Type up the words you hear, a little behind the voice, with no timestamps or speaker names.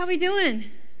How we doing?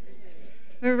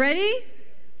 We're ready?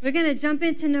 We're going to jump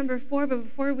into number 4, but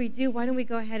before we do, why don't we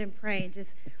go ahead and pray and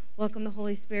just welcome the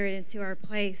Holy Spirit into our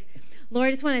place. Lord,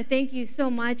 I just want to thank you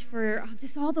so much for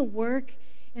just all the work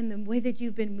and the way that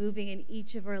you've been moving in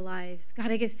each of our lives. God,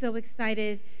 I get so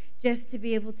excited just to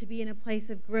be able to be in a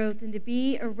place of growth and to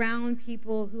be around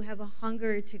people who have a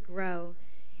hunger to grow.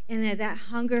 And that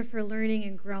hunger for learning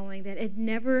and growing, that it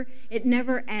never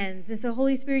ends. And so,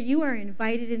 Holy Spirit, you are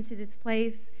invited into this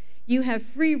place. You have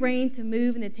free reign to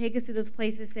move and to take us to those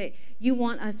places that you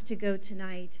want us to go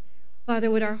tonight. Father,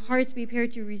 would our hearts be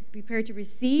prepared to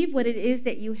receive what it is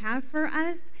that you have for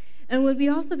us? And would we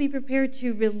also be prepared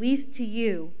to release to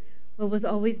you what was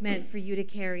always meant for you to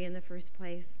carry in the first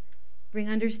place? Bring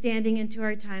understanding into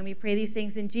our time. We pray these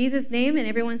things in Jesus' name. And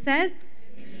everyone says,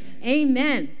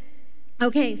 Amen.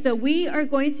 Okay, so we are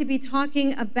going to be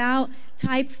talking about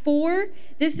type 4.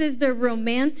 This is the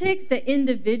romantic, the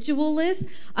individualist.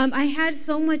 I had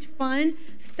so much fun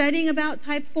studying about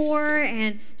type 4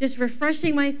 and just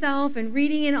refreshing myself and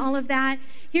reading and all of that.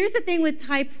 Here's the thing with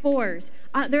type 4s.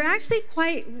 They're actually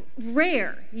quite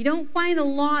rare. You don't find a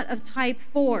lot of type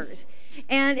 4s.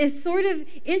 And it's sort of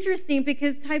interesting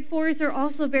because type 4s are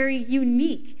also very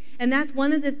unique. And that's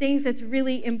one of the things that's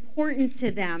really important to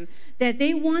them, that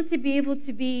they want to be able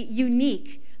to be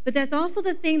unique. But that's also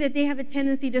the thing that they have a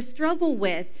tendency to struggle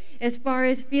with as far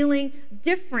as feeling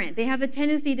different. They have a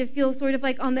tendency to feel sort of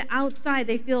like on the outside.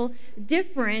 They feel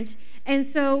different. And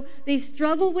so they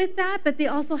struggle with that, but they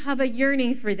also have a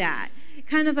yearning for that.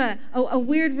 Kind of a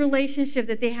weird relationship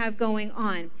that they have going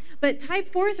on. But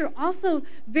type 4s are also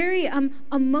very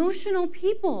emotional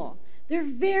people. They're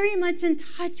very much in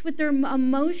touch with their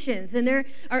emotions, and they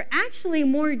are actually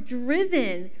more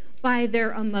driven by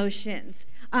their emotions,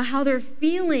 how they're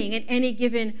feeling at any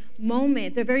given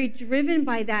moment. They're very driven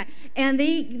by that, and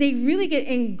they really get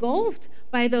engulfed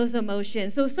by those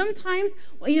emotions. So sometimes,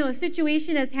 a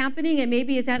situation that's happening, and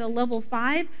maybe it's at a level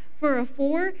 5 for a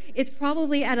 4, it's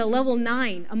probably at a level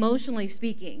 9, emotionally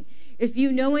speaking. If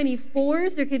you know any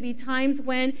 4s, there could be times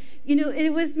when,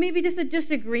 it was maybe just a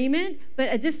disagreement,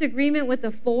 but a disagreement with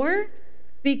a 4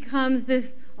 becomes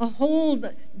a whole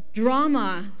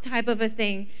drama type of a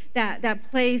thing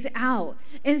that plays out.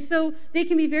 And so they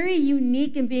can be very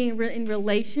unique in being in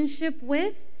relationship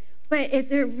with, but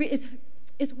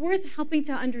it's worth helping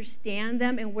to understand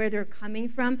them and where they're coming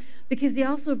from, because they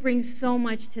also bring so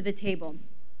much to the table.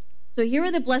 So here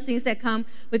are the blessings that come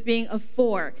with being a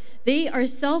 4. They are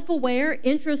self-aware,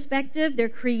 introspective, they're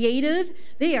creative,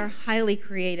 they are highly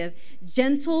creative,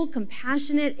 gentle,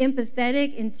 compassionate,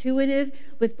 empathetic, intuitive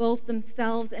with both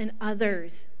themselves and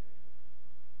others.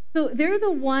 So they're the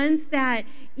ones that,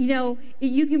 you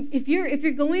can, if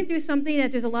you're going through something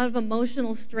that there's a lot of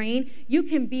emotional strain, you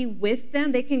can be with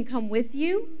them, they can come with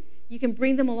you. You can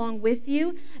bring them along with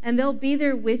you, and they'll be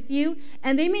there with you.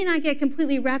 And they may not get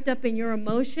completely wrapped up in your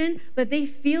emotion, but they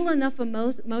feel enough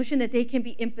emotion that they can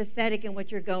be empathetic in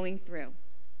what you're going through.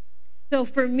 So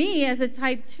for me, as a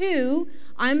type 2,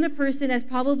 I'm the person that's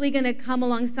probably going to come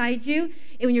alongside you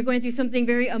when you're going through something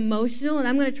very emotional, and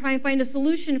I'm going to try and find a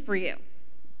solution for you.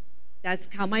 That's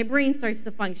how my brain starts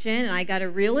to function, and I got to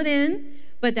reel it in.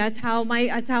 But that's how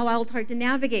I'll start to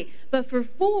navigate. But for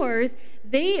 4s,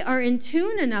 they are in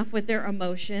tune enough with their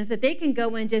emotions that they can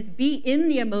go and just be in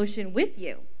the emotion with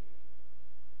you.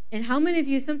 And how many of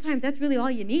you, sometimes that's really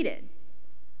all you needed?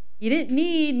 You didn't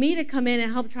need me to come in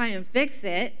and help try and fix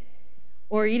it,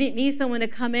 or you didn't need someone to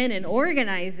come in and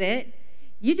organize it.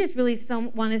 You just really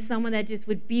wanted someone that just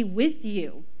would be with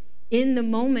you in the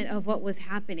moment of what was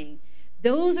happening.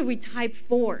 Those are type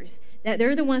 4s. That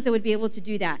they're the ones that would be able to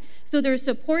do that. So they're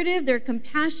supportive, they're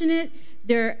compassionate,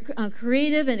 they're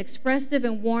creative and expressive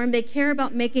and warm. They care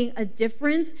about making a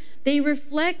difference. They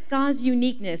reflect God's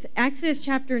uniqueness. Exodus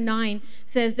chapter 9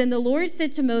 says, "Then the Lord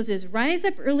said to Moses, 'Rise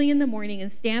up early in the morning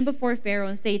and stand before Pharaoh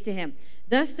and say to him,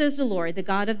 Thus says the Lord, the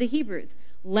God of the Hebrews,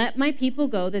 let my people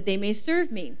go that they may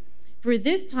serve me. For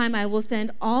this time I will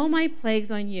send all my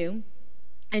plagues on you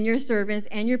and your servants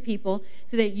and your people,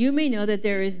 so that you may know that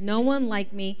there is no one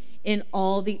like me in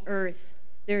all the earth.'"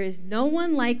 There is no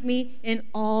one like me in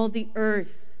all the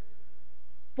earth.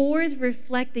 4s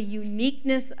reflect the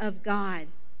uniqueness of God.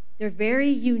 They're very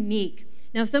unique.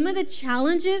 Now, some of the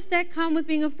challenges that come with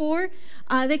being a 4,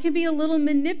 they can be a little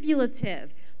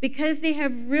manipulative because they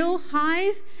have real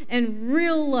highs and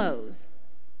real lows.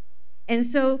 And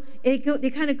so they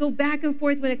kind of go back and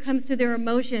forth when it comes to their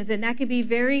emotions, and that can be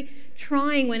very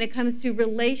trying when it comes to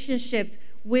relationships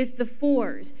with the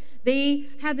 4s. They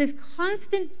have this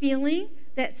constant feeling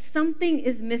that something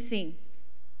is missing.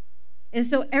 And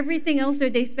so everything else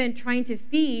that they spend trying to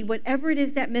feed whatever it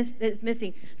is that's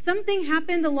missing. Something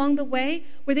happened along the way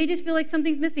where they just feel like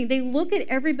something's missing. They look at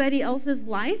everybody else's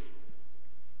life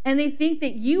and they think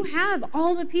that you have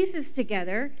all the pieces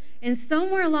together, and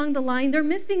somewhere along the line, they're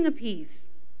missing a piece.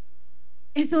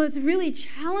 And so it's really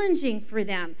challenging for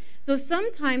them. So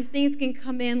sometimes things can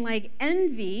come in like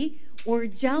envy or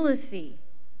jealousy.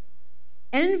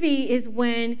 Envy is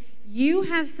when you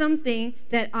have something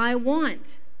that I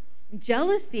want.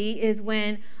 Jealousy is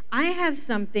when I have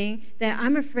something that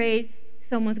I'm afraid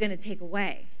someone's going to take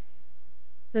away.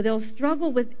 So they'll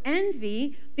struggle with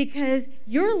envy because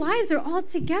your lives are all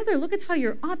together. Look at how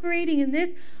you're operating in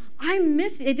this. I'm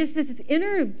missing. It just is this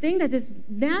inner thing that just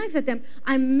nags at them.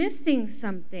 I'm missing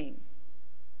something.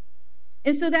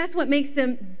 And so that's what makes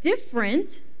them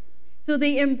different. So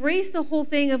they embrace the whole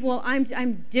thing of, well,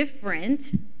 I'm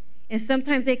different. And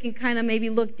sometimes they can kind of maybe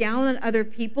look down on other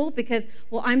people because,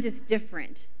 well, I'm just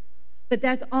different. But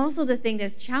that's also the thing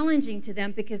that's challenging to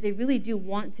them because they really do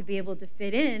want to be able to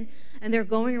fit in, and they're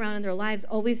going around in their lives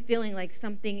always feeling like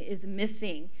something is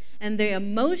missing, and their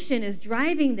emotion is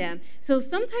driving them. So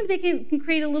sometimes they can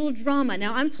create a little drama.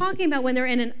 Now, I'm talking about when they're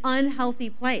in an unhealthy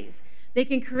place. They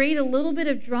can create a little bit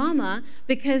of drama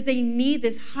because they need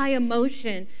this high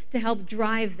emotion to help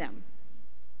drive them.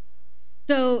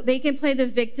 So they can play the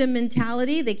victim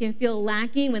mentality. They can feel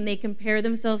lacking when they compare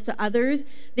themselves to others.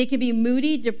 They can be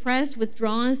moody, depressed,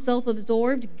 withdrawn,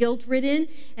 self-absorbed, guilt-ridden,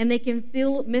 and they can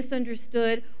feel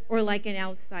misunderstood or like an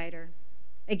outsider.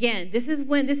 Again, this is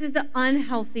the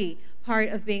unhealthy part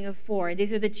of being a 4.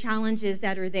 These are the challenges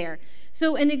that are there.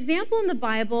 So an example in the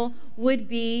Bible would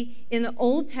be in the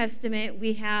Old Testament,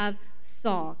 we have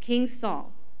Saul, King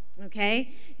Saul.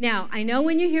 Okay? Now, I know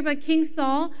when you hear about King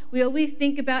Saul, we always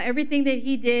think about everything that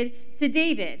he did to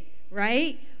David,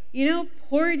 right? You know,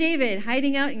 poor David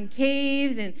hiding out in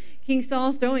caves and King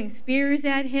Saul throwing spears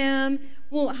at him.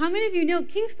 Well, how many of you know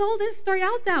King Saul didn't start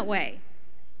out that way?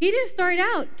 He didn't start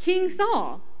out King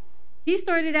Saul. He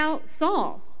started out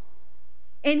Saul.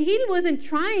 And he wasn't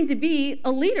trying to be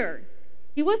a leader.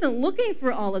 He wasn't looking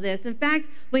for all of this. In fact,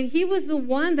 when he was the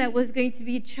one that was going to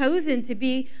be chosen to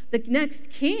be the next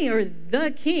king or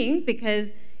the king,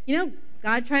 because, you know,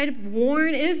 God tried to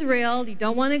warn Israel, you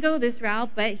don't want to go this route,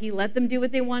 but he let them do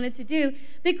what they wanted to do.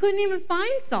 They couldn't even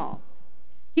find Saul.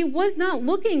 He was not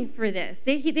looking for this.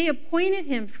 They appointed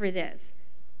him for this.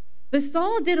 But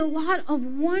Saul did a lot of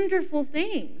wonderful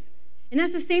things. And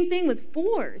that's the same thing with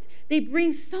 4s. They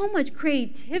bring so much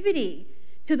creativity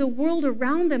to the world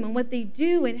around them and what they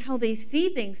do and how they see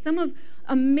things. Some of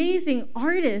amazing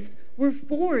artists were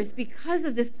 4s because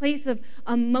of this place of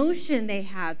emotion they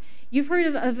have. You've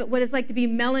heard of what it's like to be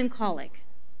melancholic.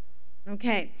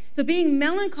 Okay, so being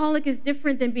melancholic is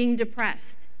different than being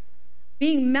depressed.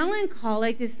 Being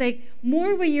melancholic is like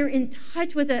more when you're in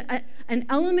touch with an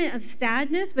element of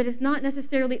sadness, but it's not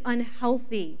necessarily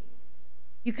unhealthy.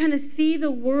 You kind of see the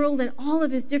world in all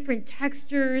of its different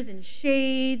textures and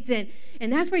shades, and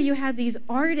that's where you have these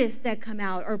artists that come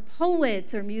out, or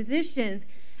poets or musicians,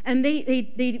 and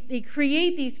they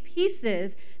create these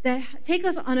pieces that take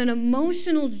us on an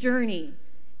emotional journey.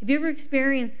 Have you ever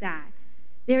experienced that?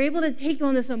 They're able to take you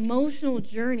on this emotional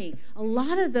journey. A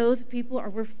lot of those people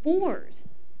were 4s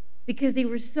because they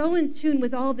were so in tune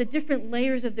with all the different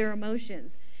layers of their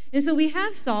emotions. And so we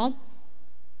have Saul.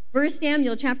 1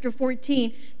 Samuel chapter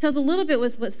 14 tells a little bit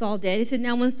what Saul did. He said,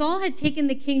 now when Saul had taken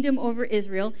the kingdom over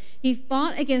Israel, he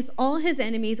fought against all his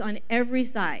enemies on every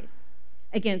side.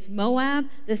 Against Moab,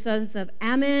 the sons of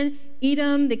Ammon,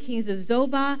 Edom, the kings of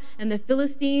Zobah, and the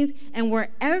Philistines. And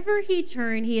wherever he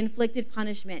turned, he inflicted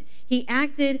punishment. He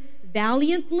acted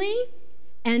valiantly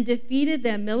and defeated the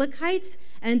Amalekites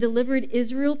and delivered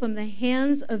Israel from the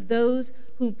hands of those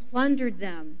who plundered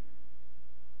them.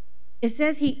 It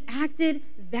says he acted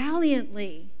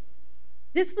valiantly.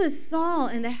 This was Saul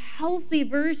in the healthy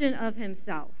version of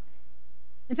himself.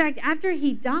 In fact, after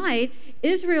he died,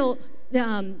 Israel,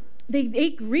 they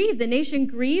grieved. The nation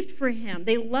grieved for him.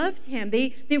 They loved him.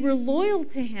 They were loyal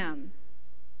to him.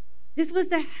 This was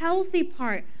the healthy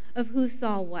part of who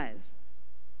Saul was.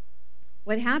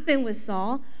 What happened with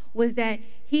Saul was that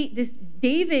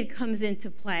David comes into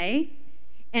play.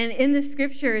 And in the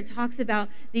scripture, it talks about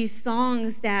these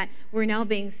songs that were now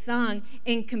being sung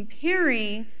and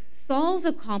comparing Saul's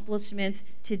accomplishments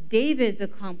to David's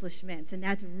accomplishments. And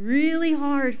that's really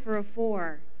hard for a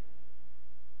 4.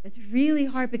 It's really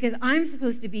hard because I'm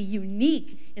supposed to be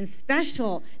unique and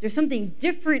special. There's something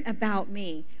different about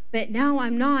me. But now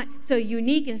I'm not so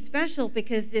unique and special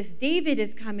because this David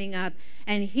is coming up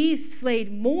and he's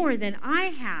slayed more than I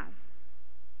have.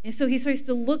 And so he starts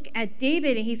to look at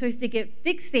David and he starts to get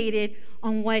fixated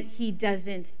on what he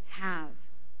doesn't have.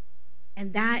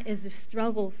 And that is the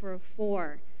struggle for a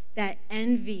 4, that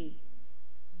envy.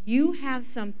 You have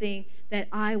something that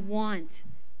I want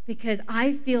because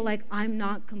I feel like I'm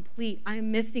not complete.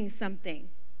 I'm missing something.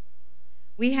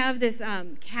 We have this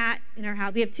cat in our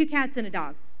house. We have 2 cats and a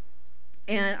dog.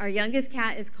 And our youngest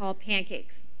cat is called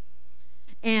Pancakes.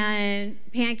 And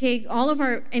Pancakes,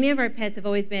 any of our pets have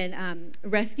always been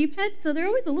rescue pets, so they're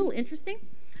always a little interesting.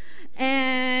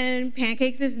 And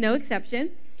Pancakes is no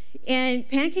exception. And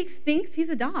Pancakes thinks he's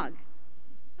a dog.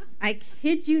 I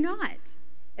kid you not.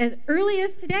 As early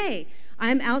as today,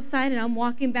 I'm outside and I'm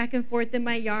walking back and forth in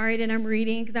my yard and I'm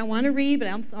reading because I want to read, but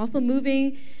I'm also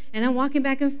moving. And I'm walking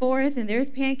back and forth, and there's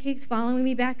Pancakes following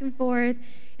me back and forth.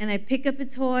 And I pick up a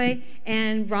toy,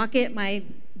 and Rocket, my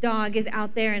dog, is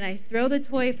out there, and I throw the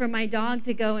toy for my dog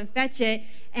to go and fetch it,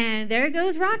 and there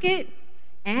goes Rocket,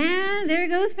 and there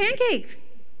goes Pancakes,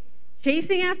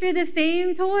 chasing after the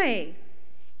same toy.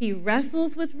 He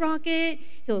wrestles with Rocket.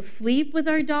 He'll sleep with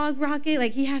our dog, Rocket.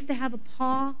 Like, he has to have a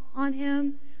paw on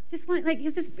him. It's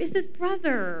his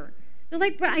brother. They're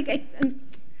like,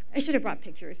 I should have brought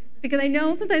pictures because I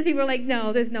know sometimes people are like,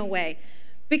 no, there's no way.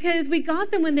 Because we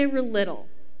got them when they were little,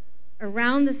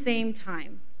 around the same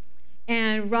time.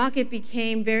 And Rocket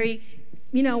became very,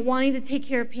 wanting to take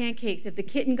care of Pancakes. If the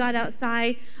kitten got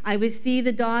outside, I would see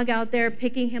the dog out there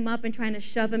picking him up and trying to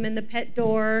shove him in the pet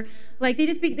door. Like they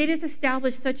just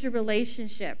established such a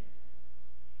relationship.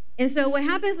 And so what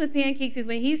happens with Pancakes is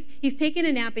when he's taking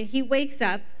a nap and he wakes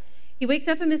up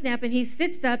from his nap and he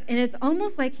sits up, and it's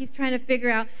almost like he's trying to figure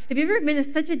out, have you ever been in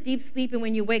such a deep sleep and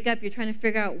when you wake up, you're trying to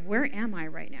figure out, where am I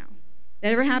right now?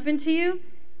 That ever happened to you?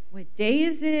 What day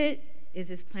is it? Is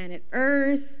this planet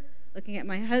Earth? Looking at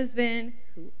my husband,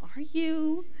 who are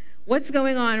you? What's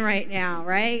going on right now,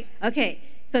 right? Okay,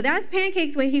 so that's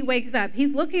Pancakes when he wakes up.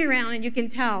 He's looking around and you can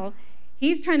tell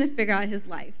he's trying to figure out his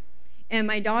life. And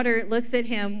my daughter looks at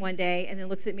him one day and then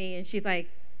looks at me and she's like,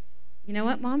 you know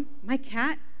what, Mom? My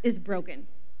cat is broken.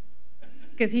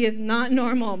 Because he is not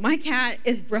normal. My cat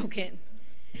is broken.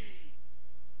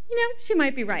 She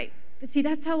might be right. But see,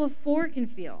 that's how a 4 can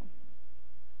feel.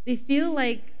 They feel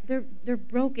like they're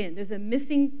broken. There's a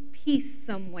missing piece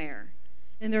somewhere.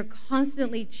 And they're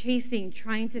constantly chasing,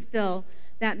 trying to fill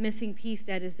that missing piece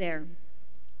that is there.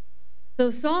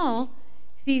 So Saul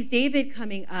sees David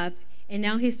coming up, and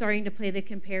now he's starting to play the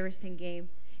comparison game.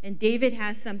 And David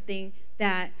has something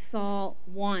that Saul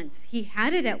wants. He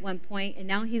had it at one point, and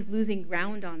now he's losing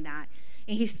ground on that.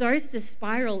 And he starts to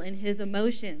spiral in his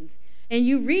emotions. And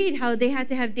you read how they had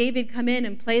to have David come in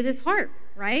and play this harp,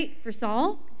 right, for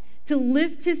Saul, to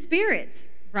lift his spirits,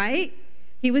 right?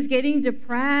 He was getting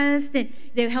depressed, and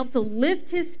they helped to lift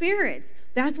his spirits.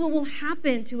 That's what will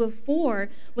happen to a 4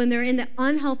 when they're in the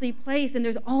unhealthy place and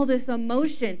there's all this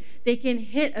emotion. They can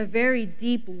hit a very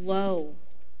deep low,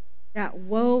 that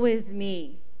woe is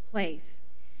me place.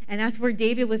 And that's where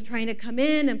David was trying to come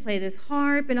in and play this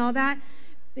harp and all that.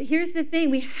 But here's the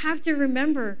thing. We have to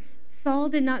remember, Saul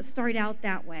did not start out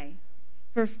that way.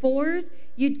 For 4s,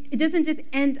 it doesn't just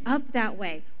end up that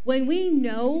way. When we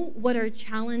know what our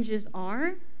challenges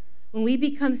are, when we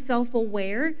become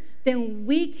self-aware, then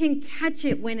we can catch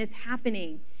it when it's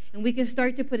happening. And we can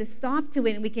start to put a stop to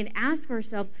it, and we can ask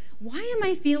ourselves, why am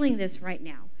I feeling this right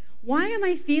now? Why am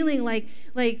I feeling like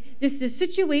this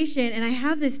situation, and I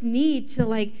have this need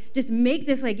to just make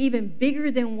this even bigger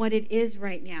than what it is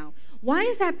right now? Why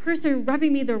is that person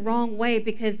rubbing me the wrong way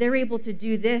because they're able to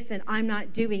do this and I'm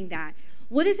not doing that?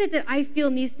 What is it that I feel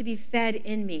needs to be fed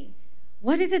in me?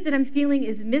 What is it that I'm feeling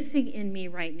is missing in me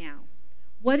right now?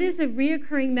 What is a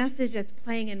reoccurring message that's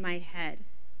playing in my head?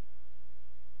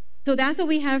 So that's what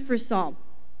we have for Saul.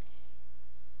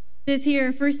 This here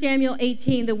in 1 Samuel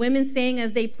 18, the women sang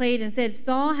as they played and said,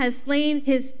 Saul has slain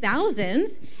his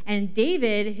thousands and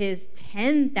David his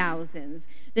 10,000s.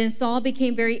 Then Saul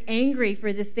became very angry,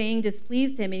 for this saying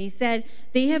displeased him. And he said,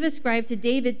 they have ascribed to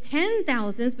David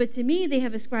 10,000s, but to me they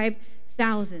have ascribed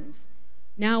thousands.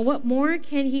 Now what more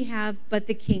can he have but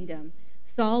the kingdom?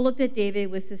 Saul looked at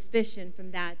David with suspicion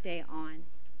from that day on.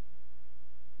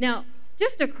 Now,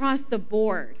 just across the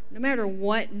board, no matter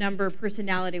what number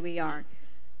personality we are,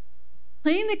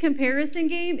 playing the comparison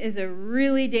game is a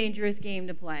really dangerous game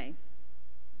to play.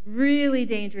 Really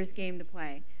dangerous game to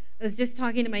play. I was just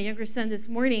talking to my younger son this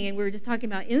morning, and we were just talking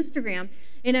about Instagram,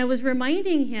 and I was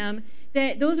reminding him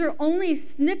that those are only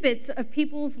snippets of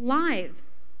people's lives,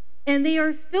 and they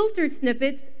are filtered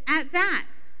snippets at that.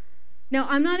 Now,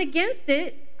 I'm not against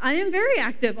it. I am very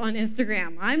active on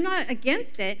Instagram. I'm not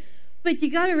against it, but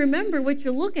you got to remember what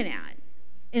you're looking at.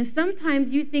 And sometimes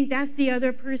you think that's the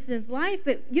other person's life,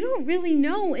 but you don't really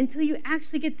know until you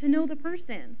actually get to know the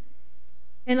person.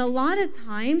 And a lot of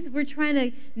times we're trying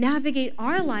to navigate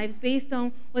our lives based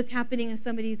on what's happening in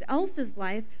somebody else's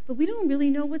life, but we don't really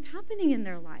know what's happening in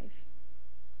their life.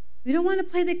 We don't want to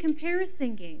play the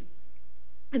comparison game.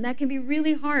 And that can be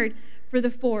really hard for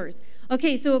the fours.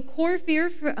 Okay, so a core fear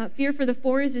for the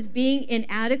fours is being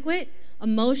inadequate,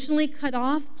 emotionally cut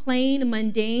off, plain,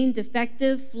 mundane,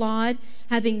 defective, flawed,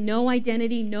 having no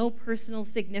identity, no personal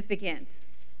significance.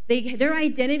 Their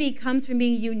identity comes from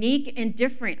being unique and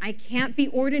different. I can't be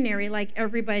ordinary like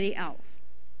everybody else.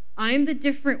 I'm the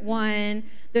different one.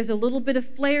 There's a little bit of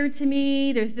flair to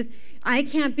me. I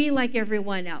can't be like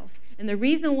everyone else. And the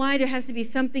reason why there has to be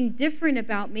something different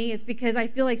about me is because I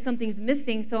feel like something's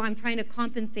missing, so I'm trying to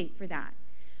compensate for that.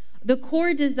 The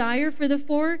core desire for the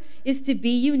four is to be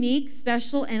unique,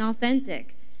 special, and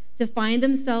authentic, to find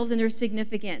themselves and their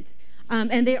significance.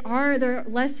 And there are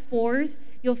less fours.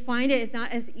 You'll find it's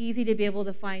not as easy to be able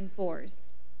to find fours.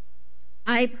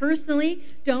 I personally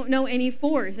don't know any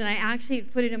fours, and I actually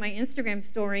put it in my Instagram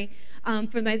story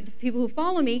for the people who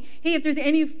follow me. Hey, if there's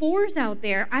any fours out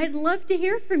there, I'd love to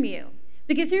hear from you.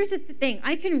 Because here's the thing.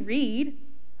 I can read,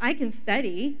 I can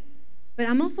study, but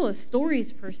I'm also a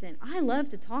stories person. I love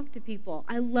to talk to people.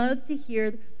 I love to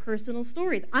hear personal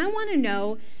stories. I want to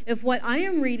know if what I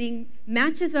am reading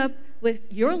matches up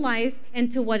with your life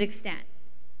and to what extent.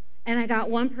 And I got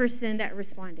one person that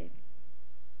responded.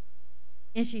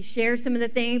 And she shared some of the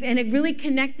things, and it really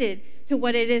connected to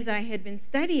what it is that I had been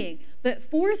studying. But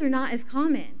fours are not as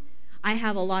common. I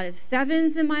have a lot of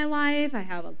sevens in my life. I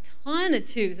have a ton of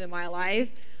twos in my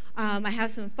life. I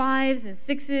have some fives and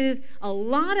sixes, a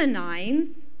lot of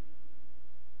nines.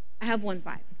 I have one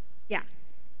five. Yeah,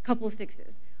 a couple of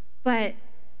sixes. But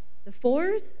the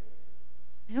fours,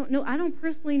 I don't know. I don't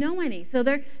personally know any. So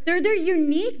they're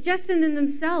unique just in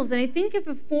themselves. And I think if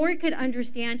a four could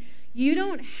understand, you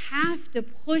don't have to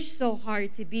push so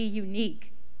hard to be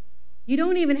unique. You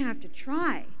don't even have to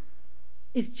try.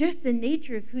 It's just the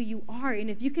nature of who you are. And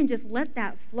if you can just let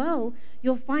that flow,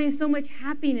 you'll find so much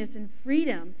happiness and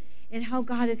freedom in how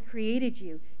God has created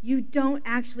you. You don't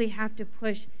actually have to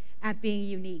push at being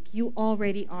unique. You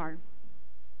already are.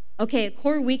 Okay, a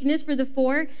core weakness for the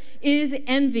four is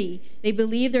envy. They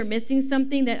believe they're missing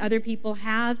something that other people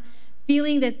have,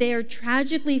 feeling that they are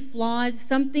tragically flawed,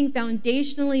 something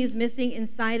foundationally is missing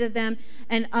inside of them,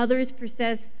 and others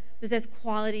possess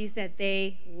qualities that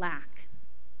they lack.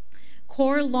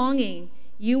 Core longing.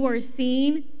 You are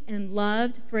seen and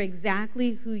loved for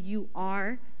exactly who you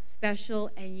are, special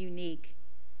and unique.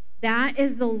 That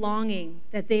is the longing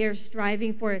that they are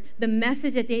striving for, the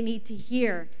message that they need to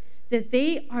hear, that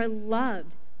they are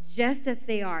loved just as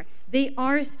they are. They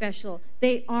are special.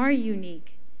 They are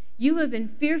unique. You have been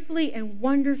fearfully and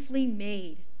wonderfully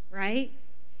made, right?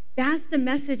 That's the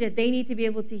message that they need to be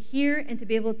able to hear and to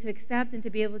be able to accept and to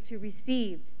be able to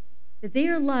receive, that they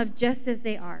are loved just as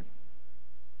they are.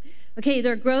 Okay,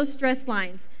 their growth stress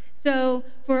lines. So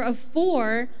for a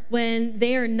four, when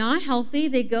they are not healthy,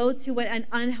 they go to what an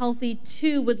unhealthy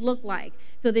two would look like.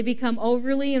 So they become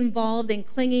overly involved and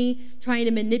clingy, trying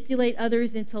to manipulate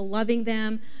others into loving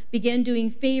them, begin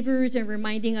doing favors and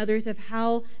reminding others of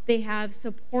how they have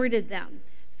supported them.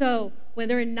 So when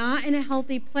they're not in a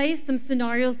healthy place, some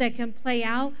scenarios that can play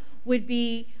out would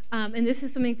be, and this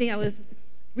is something I was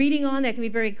reading on that can be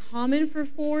very common for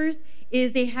fours,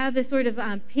 is they have this sort of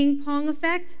ping pong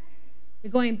effect,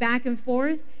 going back and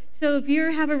forth. So if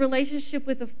you have a relationship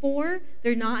with a four,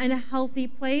 they're not in a healthy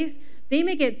place, they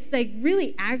may get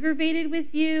really aggravated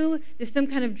with you. There's some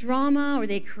kind of drama, or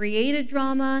they create a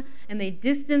drama and they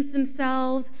distance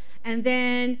themselves, and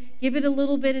then give it a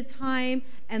little bit of time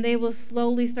and they will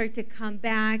slowly start to come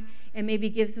back and maybe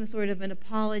give some sort of an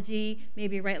apology,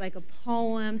 maybe write like a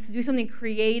poem, so do something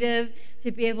creative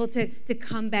to be able to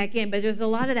come back in. But there's a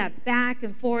lot of that back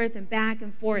and forth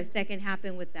that can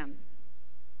happen with them.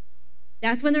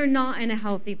 That's when they're not in a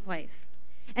healthy place.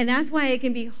 And that's why it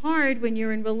can be hard when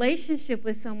you're in relationship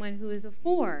with someone who is a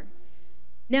four.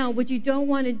 Now, what you don't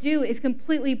want to do is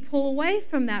completely pull away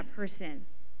from that person.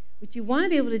 What you want to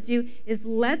be able to do is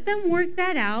let them work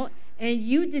that out, and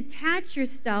you detach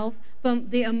yourself from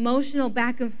the emotional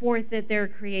back and forth that they're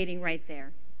creating right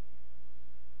there.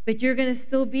 But you're going to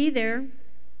still be there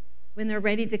when they're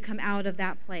ready to come out of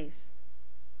that place.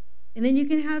 And then you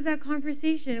can have that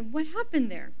conversation of what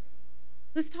happened there.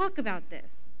 Let's talk about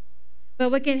this. But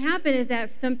what can happen is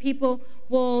that some people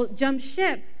will jump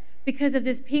ship because of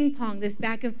this ping pong, this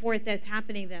back and forth that's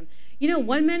happening to them. You know,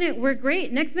 1 minute we're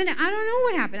great. Next minute, I don't know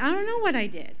what happened. I don't know what I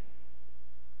did.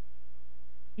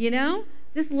 You know,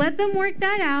 just let them work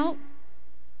that out.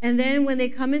 And then when they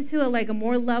come into a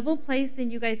more level place,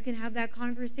 then you guys can have that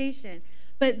conversation.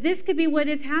 But this could be what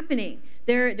is happening.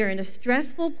 They're in a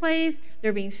stressful place.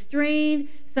 They're being strained.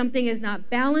 Something is not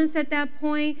balanced at that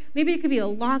point. Maybe it could be a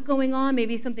lot going on.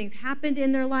 Maybe something's happened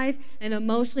in their life, and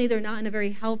emotionally they're not in a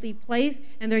very healthy place,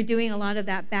 and they're doing a lot of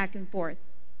that back and forth.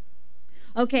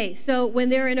 Okay, so when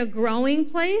they're in a growing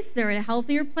place, they're in a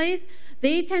healthier place,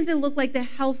 they tend to look like the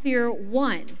healthier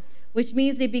one, which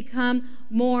means they become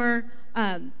more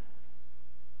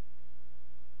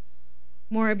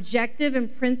objective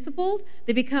and principled.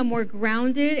 They become more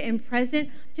grounded and present.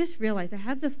 Just realize I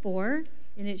have the 4,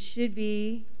 and it should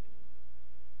be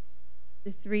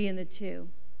the 3 and the 2.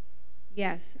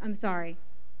 Yes, I'm sorry.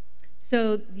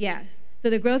 So, yes. So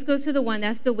the growth goes to the 1.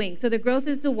 That's the wing. So the growth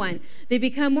is the 1. They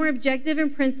become more objective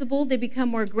and principled. They become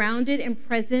more grounded and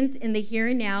present in the here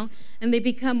and now. And they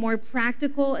become more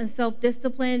practical and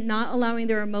self-disciplined, not allowing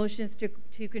their emotions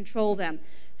to control them.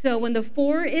 So when the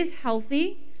 4 is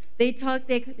healthy, they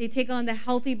take on the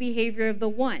healthy behavior of the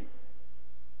 1.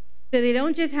 So they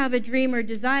don't just have a dream or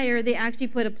desire. They actually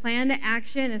put a plan to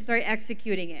action and start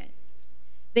executing it.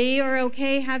 They are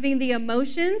okay having the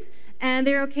emotions, and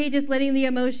they're okay just letting the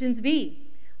emotions be.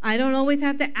 I don't always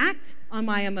have to act on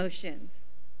my emotions.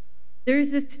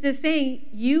 There's this saying,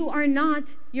 you are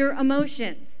not your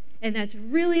emotions. And that's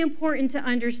really important to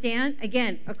understand,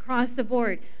 again, across the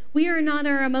board. We are not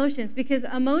our emotions, because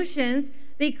emotions,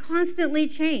 they constantly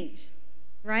change,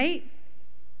 right?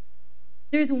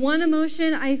 There's one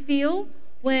emotion I feel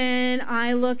when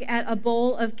I look at a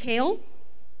bowl of kale.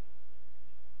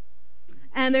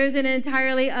 And there's an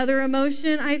entirely other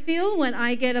emotion I feel when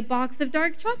I get a box of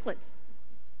dark chocolates.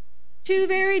 2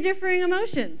 very differing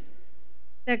emotions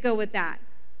that go with that.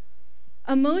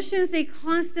 Emotions, they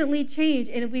constantly change.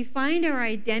 And if we find our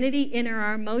identity in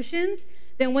our emotions,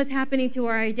 then what's happening to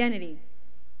our identity?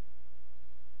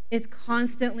 It's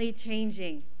constantly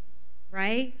changing,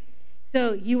 right?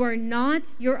 So you are not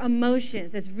your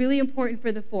emotions. That's really important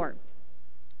for the 4.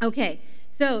 Okay,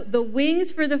 so the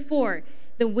wings for the 4.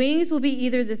 The wings will be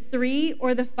either the 3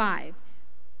 or the 5.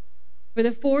 For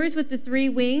the 4s with the 3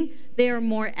 wing, they are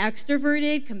more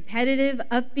extroverted, competitive,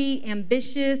 upbeat,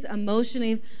 ambitious,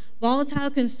 emotionally volatile,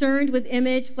 concerned with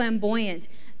image, flamboyant.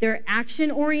 They're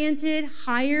action-oriented,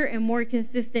 higher and more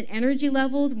consistent energy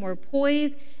levels, more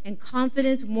poise and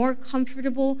confidence, more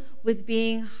comfortable with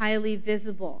being highly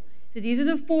visible. So these are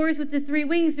the 4s with the 3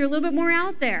 wings. They're a little bit more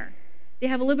out there. They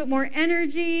have a little bit more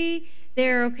energy.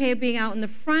 They're okay being out in the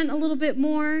front a little bit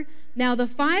more. Now, the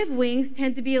 5 wings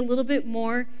tend to be a little bit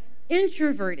more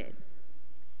introverted.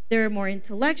 They're more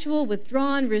intellectual,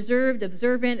 withdrawn, reserved,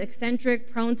 observant,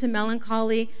 eccentric, prone to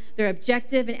melancholy. They're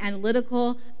objective and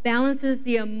analytical, balances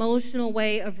the emotional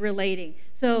way of relating.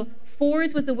 So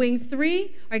 4s with the wing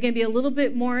 3 are going to be a little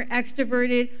bit more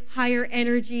extroverted, higher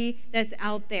energy that's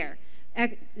out there.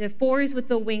 The 4s with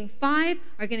the wing 5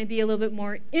 are going to be a little bit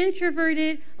more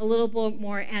introverted, a little bit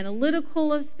more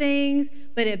analytical of things,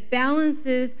 but it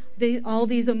balances all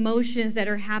these emotions that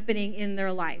are happening in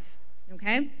their life,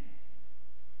 okay?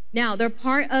 Now, they're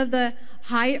part of the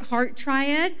high heart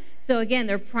triad. So again,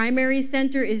 their primary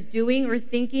center is doing or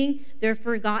thinking. Their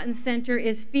forgotten center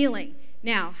is feeling.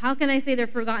 Now, how can I say their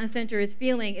forgotten center is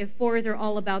feeling if 4s are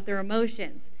all about their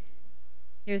emotions?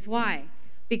 Here's why.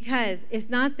 Because it's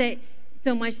not that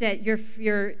so much that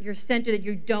your center that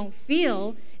you don't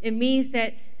feel. It means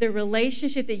that the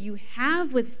relationship that you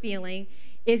have with feeling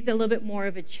is a little bit more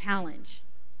of a challenge.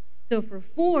 So for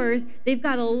 4s, they've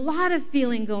got a lot of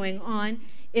feeling going on.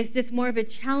 It's just more of a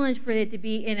challenge for it to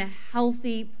be in a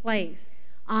healthy place.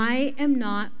 I am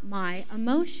not my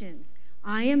emotions.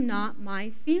 I am not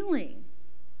my feeling.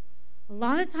 A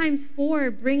lot of times 4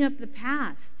 bring up the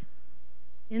past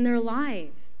in their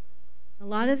lives. A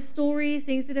lot of stories,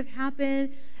 things that have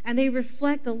happened, and they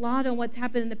reflect a lot on what's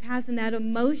happened in the past and that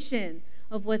emotion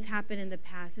of what's happened in the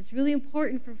past. It's really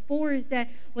important for 4s that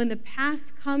when the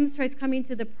past starts coming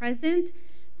to the present,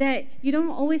 that you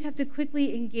don't always have to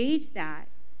quickly engage that.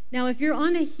 Now, if you're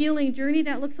on a healing journey,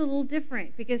 that looks a little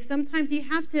different because sometimes you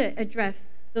have to address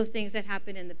those things that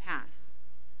happened in the past.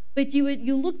 But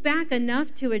you look back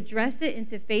enough to address it and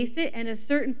to face it, and at a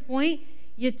certain point,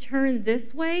 you turn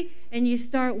this way and you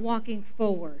start walking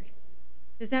forward.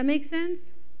 Does that make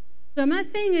sense? So I'm not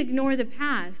saying ignore the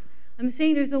past. I'm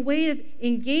saying there's a way of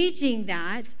engaging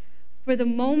that for the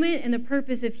moment and the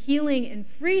purpose of healing and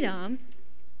freedom.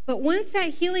 But once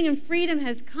that healing and freedom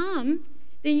has come,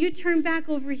 then you turn back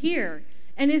over here.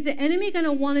 And is the enemy going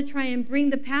to want to try and bring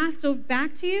the past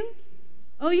back to you?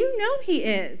 Oh, you know he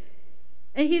is.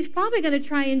 And he's probably going to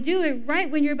try and do it right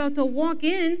when you're about to walk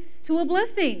in to a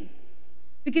blessing.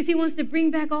 because he wants to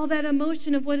bring back all that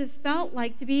emotion of what it felt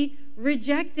like to be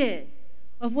rejected,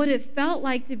 of what it felt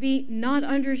like to be not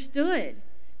understood,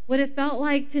 what it felt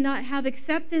like to not have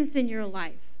acceptance in your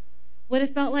life, what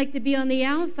it felt like to be on the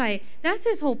outside. That's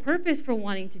his whole purpose for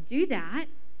wanting to do that.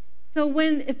 So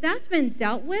if that's been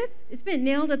dealt with, it's been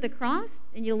nailed at the cross,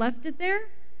 and you left it there,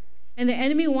 and the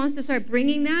enemy wants to start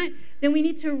bringing that, then we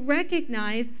need to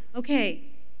recognize, okay,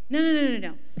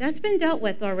 no. That's been dealt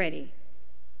with already.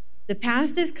 The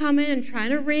past is coming and trying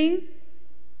to ring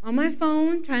on my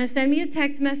phone, trying to send me a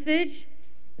text message.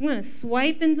 I'm going to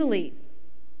swipe and delete.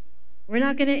 We're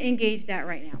not going to engage that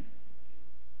right now.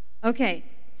 Okay,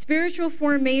 spiritual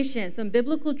formation, some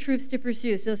biblical truths to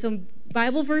pursue. So some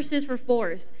Bible verses for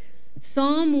force.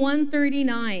 Psalm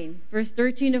 139, verse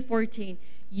 13 to 14.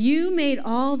 You made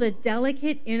all the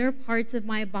delicate inner parts of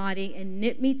my body and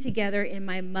knit me together in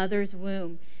my mother's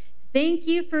womb. Thank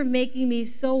you for making me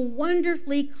so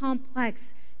wonderfully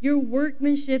complex. Your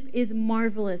workmanship is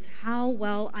marvelous. How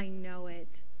well I know it.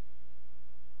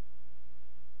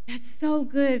 That's so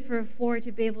good for a 4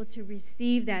 to be able to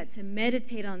receive that, to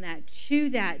meditate on that, chew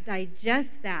that,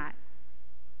 digest that.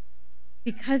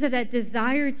 Because of that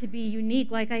desire to be unique,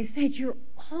 like I said, you're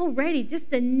already, just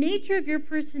the nature of your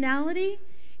personality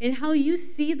and how you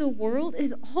see the world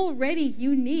is already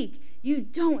unique. You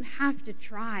don't have to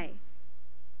try.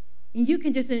 And you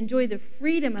can just enjoy the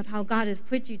freedom of how God has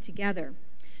put you together.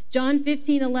 John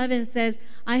 15:11 says,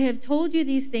 I have told you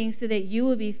these things so that you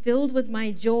will be filled with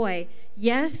my joy.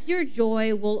 Yes, your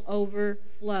joy will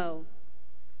overflow.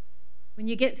 When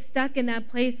you get stuck in that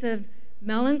place of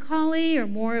melancholy or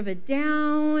more of a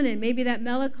down, and maybe that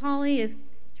melancholy is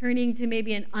turning to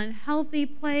maybe an unhealthy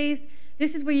place,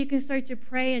 this is where you can start to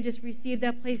pray and just receive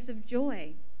that place of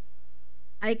joy.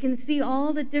 I can see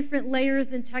all the different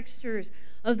layers and textures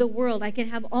of the world. I can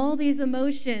have all these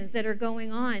emotions that are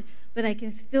going on, but I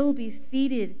can still be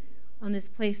seated on this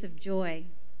place of joy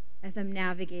as I'm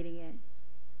navigating it.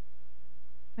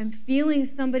 I'm feeling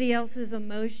somebody else's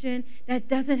emotion. That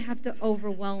doesn't have to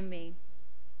overwhelm me.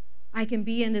 I can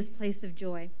be in this place of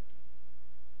joy.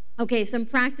 Okay, some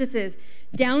practices.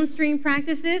 Downstream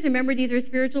practices. Remember, these are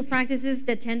spiritual practices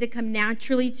that tend to come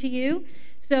naturally to you.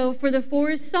 So for the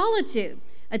 4 is solitude.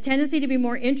 A tendency to be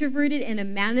more introverted and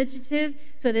imaginative,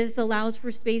 so this allows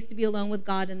for space to be alone with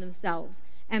God and themselves.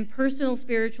 And personal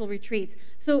spiritual retreats.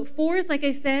 So 4s, like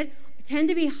I said, tend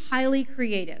to be highly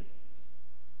creative.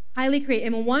 Highly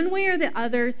creative. In one way or the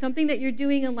other, something that you're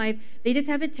doing in life, they just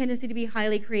have a tendency to be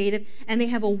highly creative, and they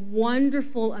have a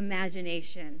wonderful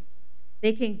imagination.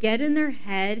 They can get in their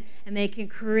head, and they can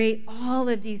create all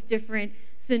of these different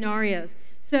scenarios.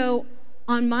 So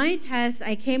on my test,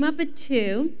 I came up at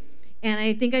 2, and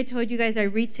I think I told you guys I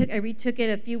retook it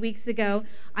a few weeks ago.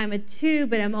 I'm a 2,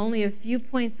 but I'm only a few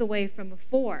points away from a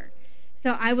 4.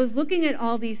 So I was looking at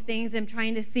all these things and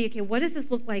trying to see, okay, what does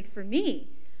this look like for me?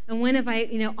 And when have I,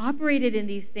 operated in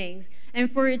these things?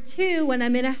 And for a 2, when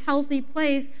I'm in a healthy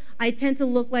place, I tend to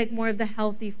look like more of the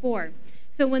healthy 4.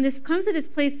 So when this comes to this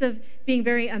place of being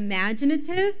very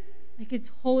imaginative, I could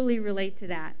totally relate to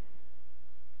that.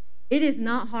 It is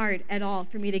not hard at all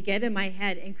for me to get in my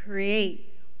head and create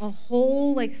a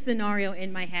whole scenario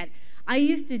in my head. I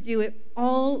used to do it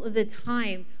all the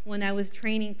time when I was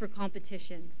training for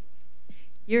competitions.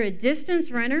 You're a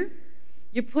distance runner,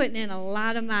 you're putting in a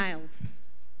lot of miles.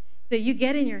 So you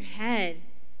get in your head,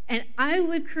 and I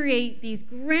would create these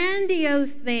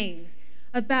grandiose things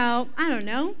about, I don't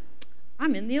know,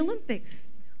 I'm in the Olympics.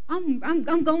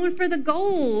 I'm going for the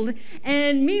gold,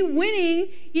 and me winning,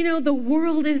 the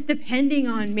world is depending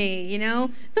on me,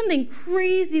 something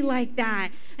crazy like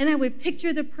that. And I would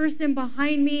picture the person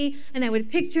behind me, and I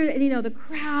would picture, the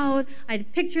crowd.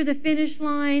 I'd picture the finish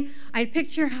line. I'd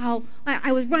picture how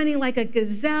I was running like a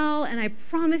gazelle, and I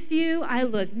promise you, I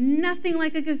looked nothing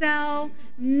like a gazelle,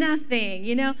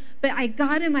 nothing, But I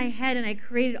got in my head, and I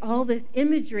created all this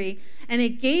imagery, and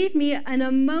it gave me an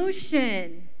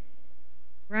emotion.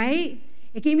 Right?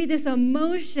 It gave me this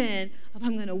emotion of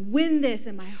I'm going to win this,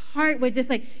 and my heart would just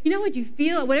what you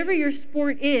feel, whatever your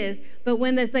sport is, but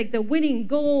when there's the winning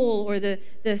goal or the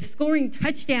scoring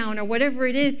touchdown or whatever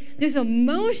it is, there's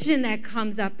emotion that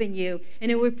comes up in you,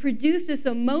 and it would produce this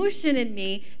emotion in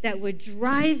me that would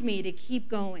drive me to keep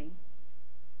going.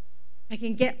 I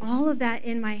can get all of that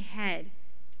in my head.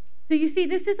 So you see,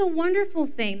 this is a wonderful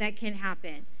thing that can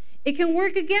happen. It can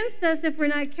work against us if we're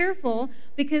not careful,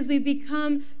 because we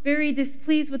become very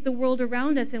displeased with the world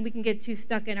around us and we can get too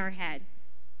stuck in our head.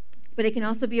 But it can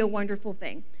also be a wonderful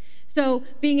thing. So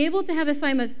being able to have a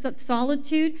time of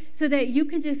solitude so that you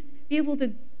can just be able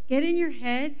to get in your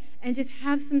head and just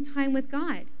have some time with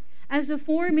God. As a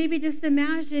 4, maybe just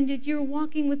imagine that you're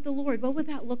walking with the Lord. What would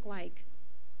that look like?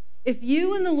 If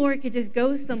you and the Lord could just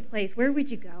go someplace, where would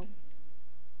you go?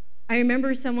 I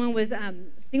remember someone was, I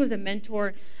think it was a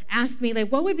mentor, asked me,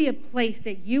 like, what would be a place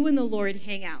that you and the Lord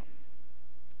hang out?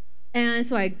 And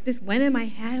so I just went in my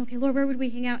head, okay, Lord, where would we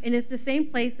hang out? And it's the same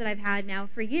place that I've had now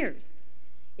for years.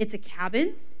 It's a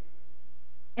cabin,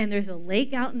 and there's a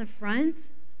lake out in the front,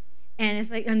 and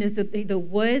it's like, and there's the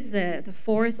woods, the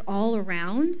forest all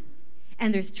around,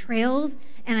 and there's trails,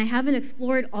 and I haven't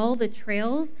explored all the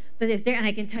trails, but it's there, and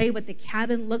I can tell you what the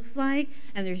cabin looks like,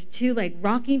 and there's 2 like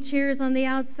rocking chairs on the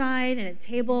outside and a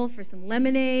table for some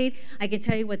lemonade. I can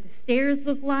tell you what the stairs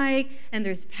look like, and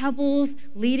there's pebbles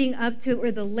leading up to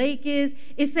where the lake is.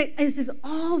 It's like, it's just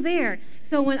all there.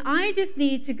 So when I just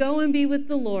need to go and be with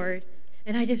the Lord,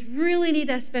 and I just really need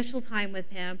that special time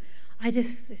with him, I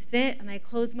just sit and I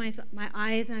close my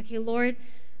eyes and, okay, Lord,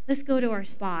 let's go to our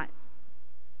spot.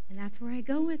 And that's where I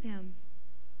go with him.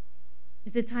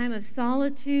 It's a time of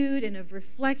solitude and of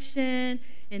reflection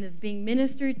and of being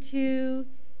ministered to.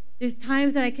 There's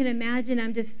times that I can imagine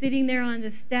I'm just sitting there on the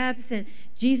steps and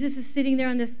Jesus is sitting there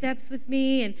on the steps with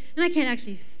me, and I can't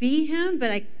actually see him,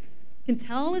 but I can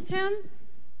tell it's him.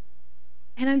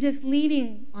 And I'm just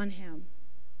leaning on him.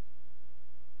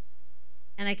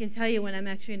 And I can tell you when I'm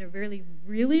actually in a really,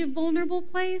 really vulnerable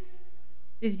place,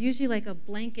 there's usually like a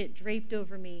blanket draped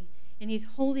over me, and he's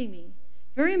holding me.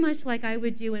 Very much like I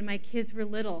would do when my kids were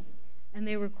little and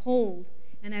they were cold,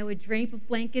 and I would drape a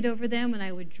blanket over them and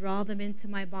I would draw them into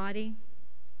my body.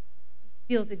 It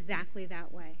feels exactly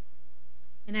that way.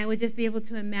 And I would just be able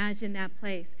to imagine that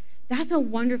place. That's a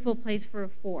wonderful place for a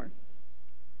 4.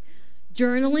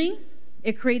 Journaling,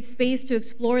 it creates space to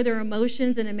explore their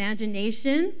emotions and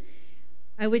imagination.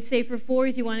 I would say for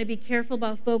 4s, you want to be careful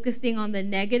about focusing on the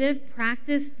negative.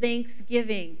 Practice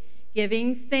thanksgiving.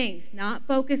 Giving thanks, not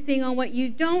focusing on what you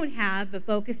don't have, but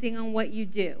focusing on what you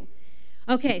do.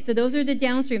 Okay, so those are the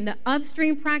downstream. The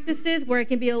upstream practices, where it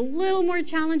can be a little more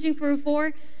challenging for a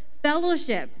 4,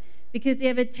 fellowship, because they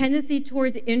have a tendency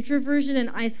towards introversion and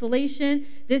isolation.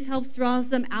 This helps draw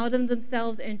them out of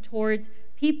themselves and towards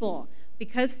people.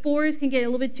 Because 4s can get a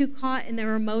little bit too caught in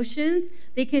their emotions,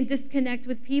 they can disconnect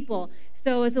with people.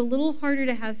 So it's a little harder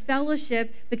to have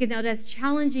fellowship, because now that's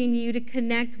challenging you to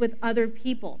connect with other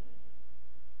people.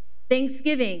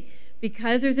 Thanksgiving,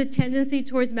 because there's a tendency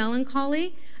towards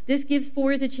melancholy, this gives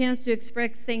 4s a chance to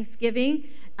express thanksgiving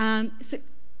and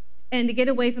to get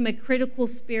away from a critical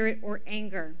spirit or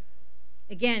anger.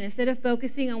 Again, instead of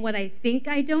focusing on what I think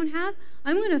I don't have,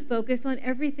 I'm going to focus on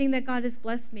everything that God has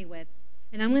blessed me with,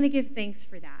 and I'm going to give thanks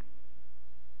for that.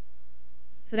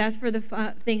 So that's for the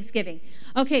Thanksgiving.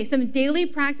 Okay, some daily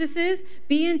practices.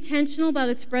 Be intentional about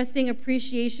expressing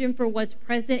appreciation for what's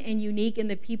present and unique in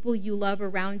the people you love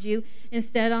around you,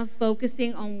 instead of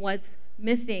focusing on what's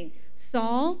missing.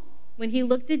 Saul, when he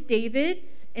looked at David,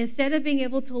 instead of being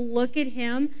able to look at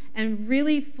him and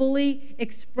really fully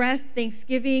express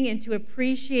thanksgiving and to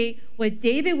appreciate what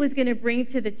David was going to bring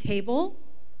to the table,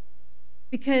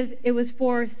 because it was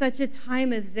for such a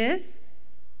time as this.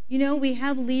 You know, we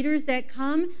have leaders that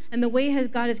come, and the way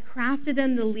God has crafted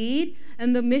them to lead,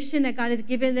 and the mission that God has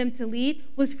given them to lead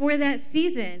was for that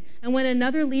season. And when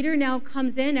another leader now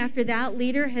comes in after that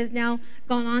leader has now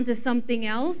gone on to something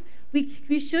else,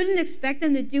 we shouldn't expect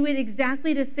them to do it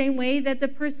exactly the same way that the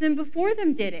person before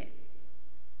them did it,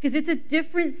 because it's a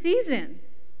different season,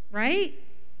 right?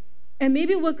 And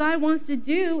maybe what God wants to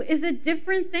do is a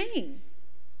different thing.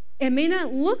 It may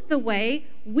not look the way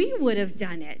we would have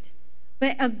done it,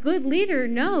 but a good leader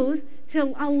knows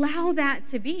to allow that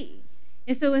to be.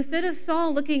 And so instead of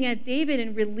Saul looking at David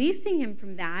and releasing him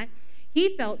from that,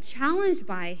 he felt challenged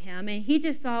by him, and he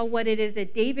just saw what it is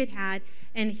that David had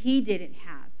and he didn't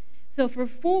have. So for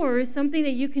 4s, something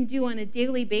that you can do on a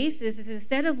daily basis is,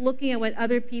 instead of looking at what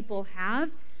other people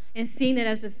have and seeing that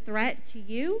as a threat to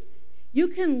you, you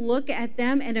can look at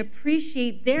them and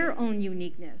appreciate their own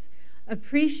uniqueness.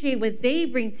 Appreciate what they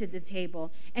bring to the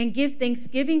table and give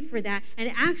thanksgiving for that,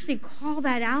 and actually call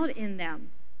that out in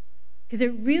them, because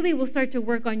it really will start to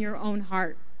work on your own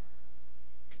heart.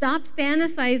 Stop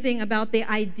fantasizing about the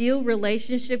ideal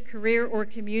relationship, career, or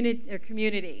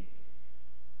community,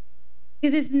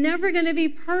 because it's never going to be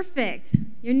perfect.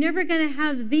 You're never going to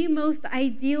have the most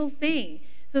ideal thing.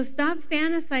 So stop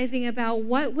fantasizing about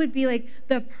what would be like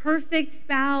the perfect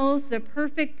spouse, the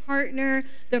perfect partner,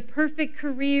 the perfect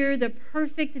career, the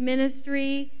perfect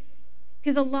ministry.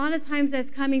 Because a lot of times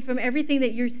that's coming from everything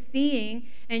that you're seeing,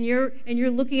 and you're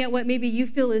looking at what maybe you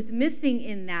feel is missing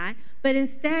in that. But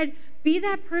instead, be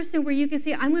that person where you can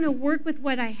say, I'm going to work with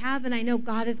what I have, and I know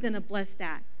God is going to bless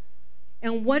that.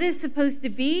 And what is supposed to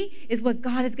be is what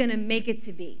God is going to make it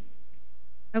to be.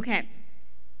 Okay.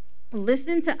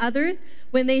 Listen to others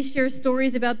when they share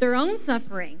stories about their own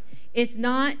suffering. It's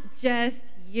not just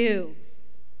you.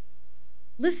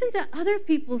 Listen to other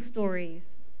people's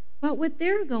stories about what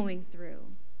they're going through.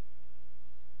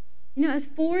 You know, as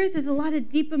fours, there's a lot of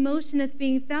deep emotion that's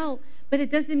being felt, but it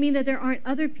doesn't mean that there aren't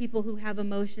other people who have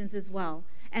emotions as well.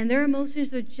 And their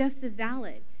emotions are just as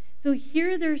valid. So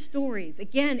hear their stories.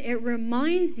 Again, it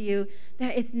reminds you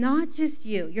that it's not just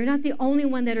you. You're not the only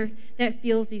one that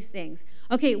feels these things.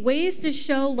 Okay, ways to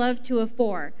show love to a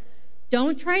four.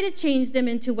 Don't try to change them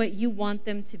into what you want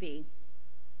them to be.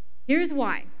 Here's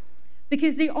why.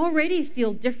 Because they already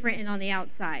feel different and on the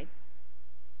outside.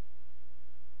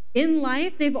 In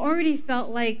life, they've already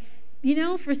felt like, you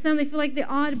know, for some, they feel like the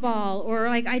oddball or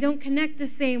like I don't connect the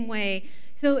same way.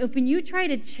 So when you try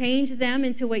to change them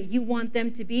into what you want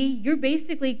them to be, you're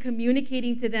basically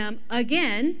communicating to them,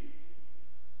 again,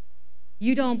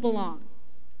 you don't belong.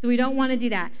 So we don't want to do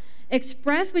that.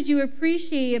 Express what you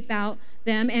appreciate about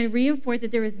them and reinforce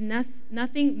that there is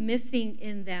nothing missing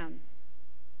in them.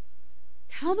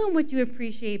 Tell them what you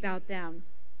appreciate about them.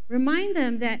 Remind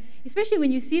them that, especially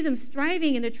when you see them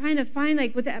striving and they're trying to find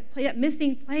like with that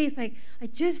missing place, like I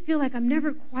just feel like I'm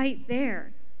never quite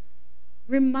there.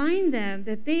 Remind them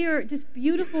that they are just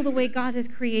beautiful the way God has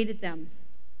created them.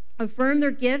 Affirm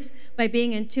their gifts by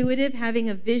being intuitive, having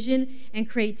a vision and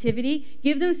creativity.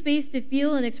 Give them space to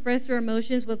feel and express their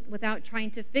emotions without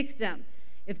trying to fix them.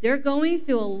 If they're going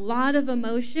through a lot of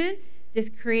emotion,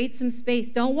 just create some space.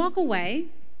 Don't walk away,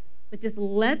 but just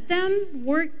let them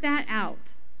work that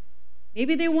out.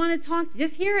 Maybe they want to talk,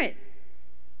 just hear it.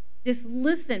 Just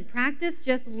listen. Practice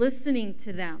just listening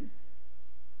to them.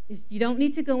 You don't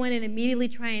need to go in and immediately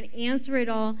try and answer it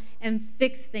all and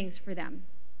fix things for them.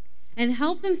 And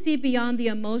help them see beyond the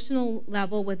emotional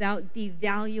level without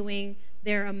devaluing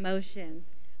their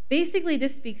emotions. Basically,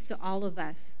 this speaks to all of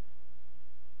us.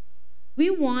 We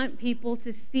want people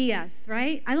to see us,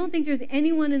 right? I don't think there's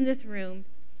anyone in this room,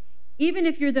 even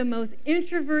if you're the most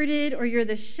introverted or you're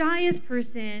the shyest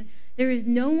person, there is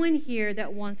no one here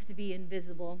that wants to be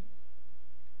invisible,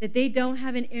 that they don't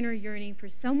have an inner yearning for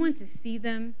someone to see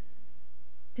them,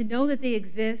 to know that they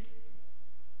exist,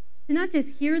 to not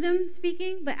just hear them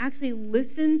speaking, but actually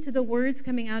listen to the words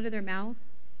coming out of their mouth.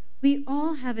 We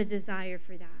all have a desire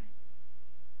for that.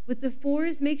 With the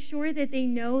fours, make sure that they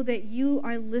know that you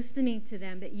are listening to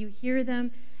them, that you hear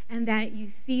them, and that you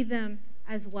see them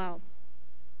as well.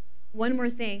 One more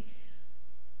thing.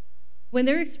 When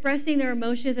they're expressing their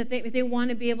emotions, if they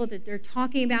want to be able to, they're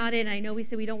talking about it, and I know we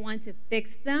said we don't want to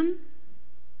fix them,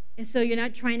 and so you're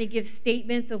not trying to give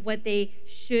statements of what they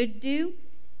should do.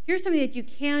 Here's something that you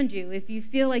can do if you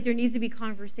feel like there needs to be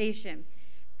conversation.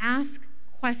 Ask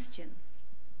questions.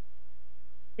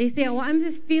 They say, oh, well, I'm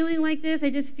just feeling like this. I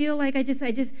just feel like I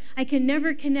can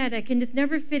never connect. I can just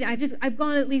never fit. I've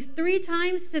gone at least 3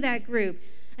 times to that group,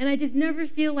 and I just never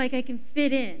feel like I can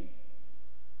fit in.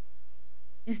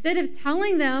 Instead of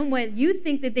telling them what you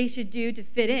think that they should do to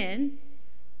fit in,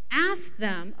 ask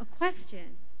them a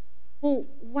question. Well,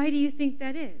 why do you think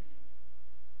that is?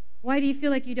 Why do you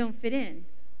feel like you don't fit in?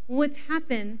 What's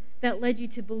happened that led you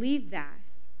to believe that?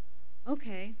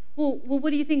 Okay. Well,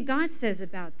 what do you think God says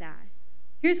about that?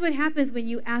 Here's what happens when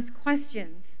you ask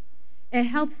questions. It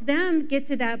helps them get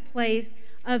to that place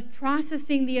of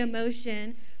processing the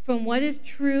emotion from what is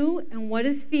true and what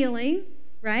is feeling,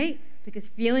 right? Because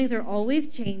feelings are always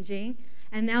changing.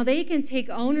 And now they can take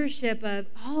ownership of,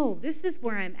 oh, this is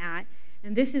where I'm at,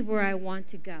 and this is where I want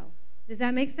to go. Does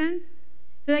that make sense?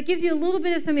 So that gives you a little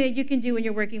bit of something that you can do when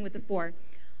you're working with the four.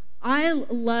 I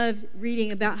loved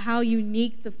reading about how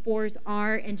unique the fours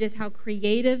are and just how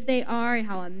creative they are and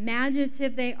how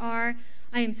imaginative they are.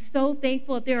 I am so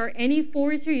thankful. If there are any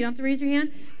fours here, you don't have to raise your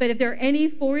hand, but if there are any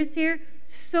fours here,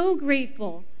 so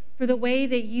grateful for the way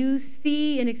that you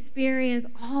see and experience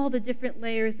all the different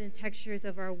layers and textures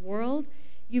of our world.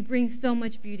 You bring so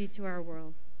much beauty to our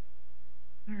world.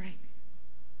 All right.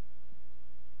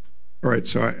 All right,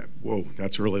 whoa,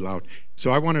 that's really loud.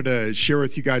 So I wanted to share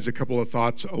with you guys a couple of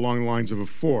thoughts along the lines of a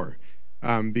four,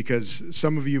 because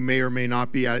some of you may or may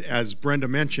not be, as Brenda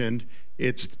mentioned,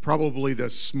 it's probably the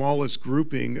smallest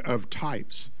grouping of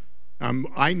types.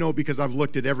 I know because I've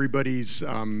looked at everybody's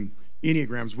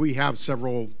Enneagrams, we have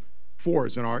several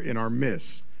fours in our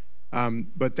midst.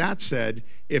 But that said,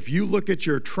 if you look at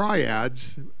your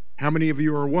triads, how many of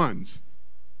you are ones?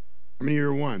 How many of you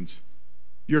are ones?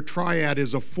 Your triad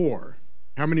is a 4.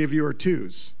 How many of you are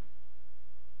 2s?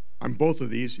 I'm both of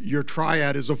these. Your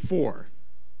triad is a 4.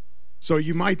 So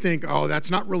you might think, oh,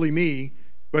 that's not really me.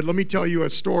 But let me tell you a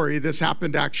story. This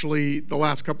happened actually the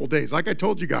last couple days. Like I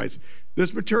told you guys,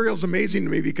 this material is amazing to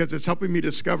me because it's helping me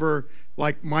discover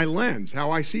like my lens,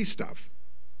 how I see stuff.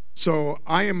 So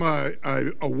I am a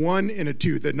 1 and a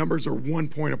 2. The numbers are 1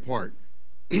 point apart.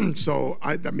 So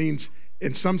that means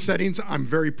in some settings, I'm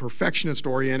very perfectionist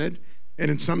oriented. And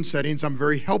in some settings, I'm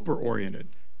very helper oriented.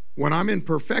 When I'm in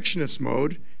perfectionist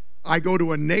mode, I go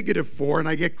to a -4 and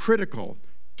I get critical.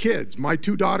 Kids, my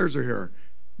 2 daughters are here.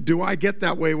 Do I get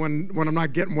that way when I'm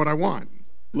not getting what I want?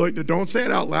 Look, don't say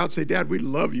it out loud. Say, Dad, we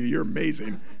love you. You're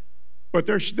amazing. But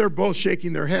they're both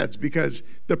shaking their heads because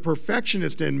the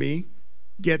perfectionist in me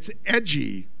gets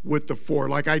edgy with the 4.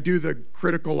 Like I do the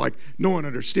critical, like no one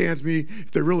understands me. If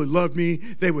they really love me,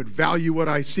 they would value what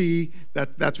I see.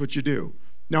 That's what you do.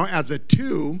 Now, as a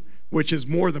 2, which is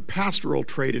more the pastoral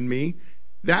trait in me,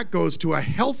 that goes to a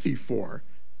healthy 4.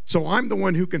 So I'm the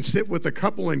one who can sit with a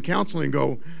couple in counseling and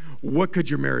go, what could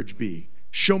your marriage be?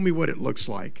 Show me what it looks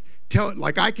like. Tell it,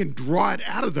 like I can draw it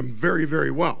out of them very,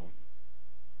 very well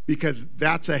because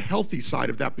that's a healthy side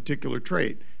of that particular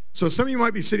trait. So some of you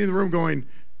might be sitting in the room going,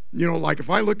 like if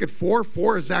I look at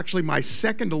 4 is actually my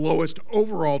second to lowest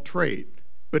overall trait.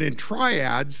 But in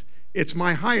triads, it's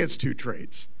my highest 2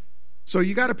 traits. So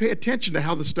you got to pay attention to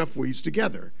how the stuff weaves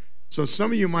together. So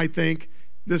some of you might think,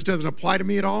 this doesn't apply to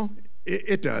me at all.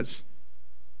 It does.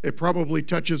 It probably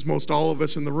touches most all of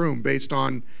us in the room based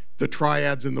on the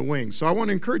triads and the wings. So I want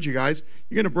to encourage you guys,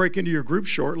 you're going to break into your group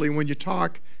shortly. When you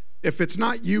talk, if it's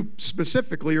not you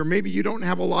specifically, or maybe you don't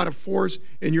have a lot of 4s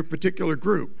in your particular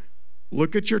group,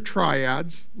 look at your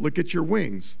triads, look at your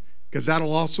wings, because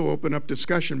that'll also open up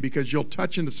discussion because you'll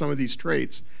touch into some of these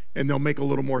traits and they'll make a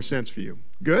little more sense for you.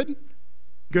 Good?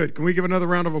 Good. Can we give another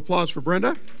round of applause for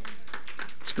Brenda?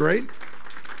 It's great.